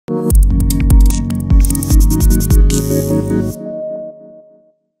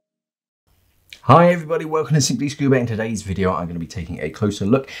Hi everybody, welcome to Simply Scuba. In today's video, I'm going to be taking a closer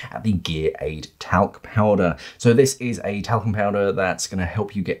look at the GearAid Talc Powder. So this is a talcum powder that's going to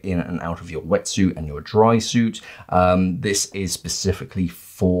help you get in and out of your wetsuit and your dry suit. This is specifically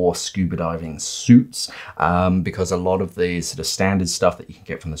for scuba diving suits because a lot of the sort of standard stuff that you can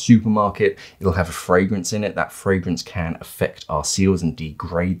get from the supermarket, it'll have a fragrance in it. That fragrance can affect our seals and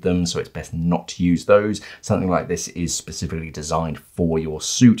degrade them, so it's best not to use those. Something like this is specifically designed for your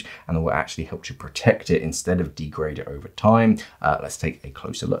suit and it will actually help to protect it instead of degrade it over time. Let's take a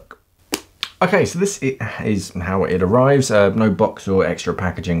closer look. Okay, so this is how it arrives. No box or extra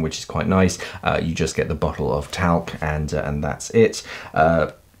packaging, which is quite nice. You just get the bottle of talc and that's it.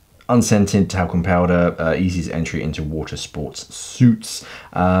 Unscented talcum powder, easiest entry into water sports suits.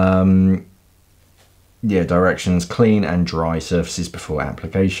 Directions: clean and dry surfaces before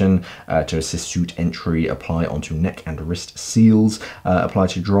application. To assist suit entry, apply onto neck and wrist seals. Apply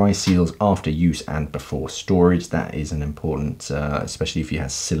to dry seals after use and before storage. That is an important, especially if you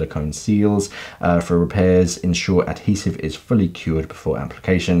have silicone seals. For repairs, ensure adhesive is fully cured before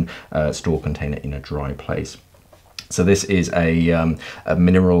application. Store container in a dry place. So this is a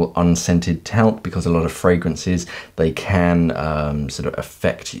mineral unscented talc because a lot of fragrances, they can sort of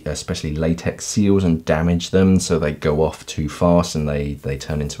affect especially latex seals and damage them, so they go off too fast and they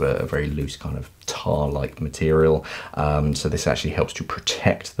turn into a very loose kind of tar-like material. So this actually helps to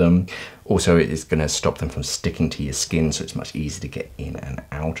protect them. Also, it is going to stop them from sticking to your skin, so it's much easier to get in and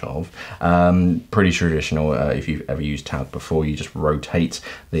out of. Pretty traditional. If you've ever used talc before, you just rotate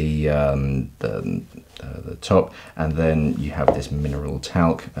the top, and then you have this mineral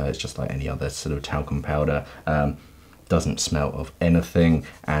talc. It's just like any other sort of talcum powder. Doesn't smell of anything,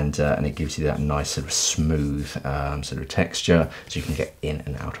 and it gives you that nice sort of smooth sort of texture, so you can get in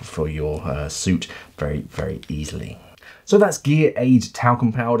and out of your suit very easily. So that's GearAid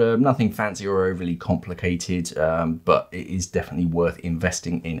Talcum Powder. Nothing fancy or overly complicated, but it is definitely worth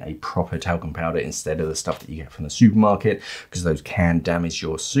investing in a proper talcum powder instead of the stuff that you get from the supermarket, because those can damage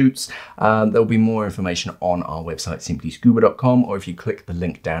your suits. There'll be more information on our website, simplyscuba.com, or if you click the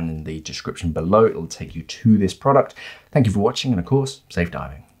link down in the description below, it'll take you to this product. Thank you for watching, and of course, safe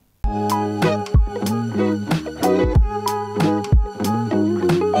diving.